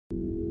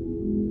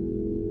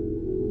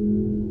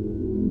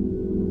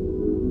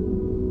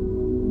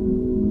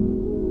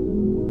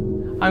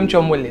I'm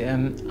John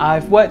William.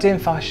 I've worked in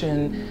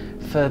fashion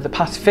for the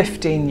past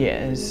 15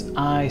 years.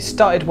 I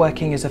started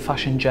working as a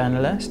fashion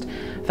journalist,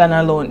 then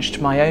I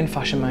launched my own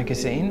fashion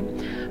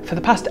magazine. For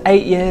the past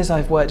 8 years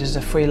I've worked as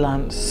a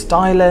freelance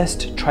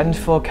stylist, trend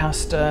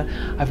forecaster,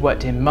 I've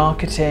worked in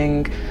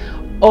marketing,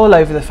 all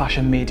over the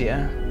fashion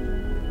media.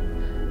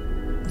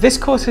 This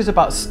course is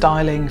about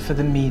styling for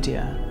the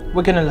media.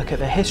 We're going to look at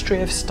the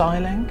history of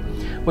styling,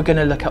 we're going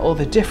to look at all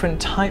the different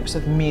types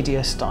of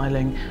media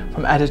styling,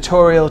 from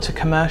editorial to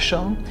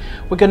commercial.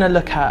 We're going to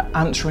look at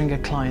answering a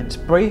client's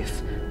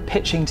brief,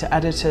 pitching to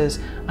editors,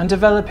 and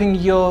developing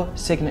your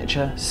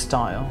signature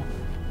style.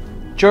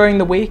 During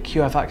the week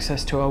you have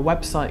access to a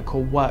website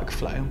called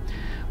Workflow,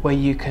 where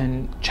you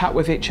can chat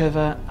with each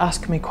other,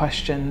 ask me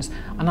questions,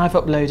 and I've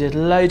uploaded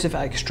loads of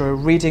extra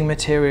reading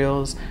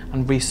materials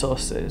and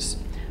resources.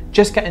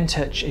 Just get in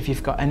touch if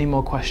you've got any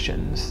more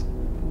questions.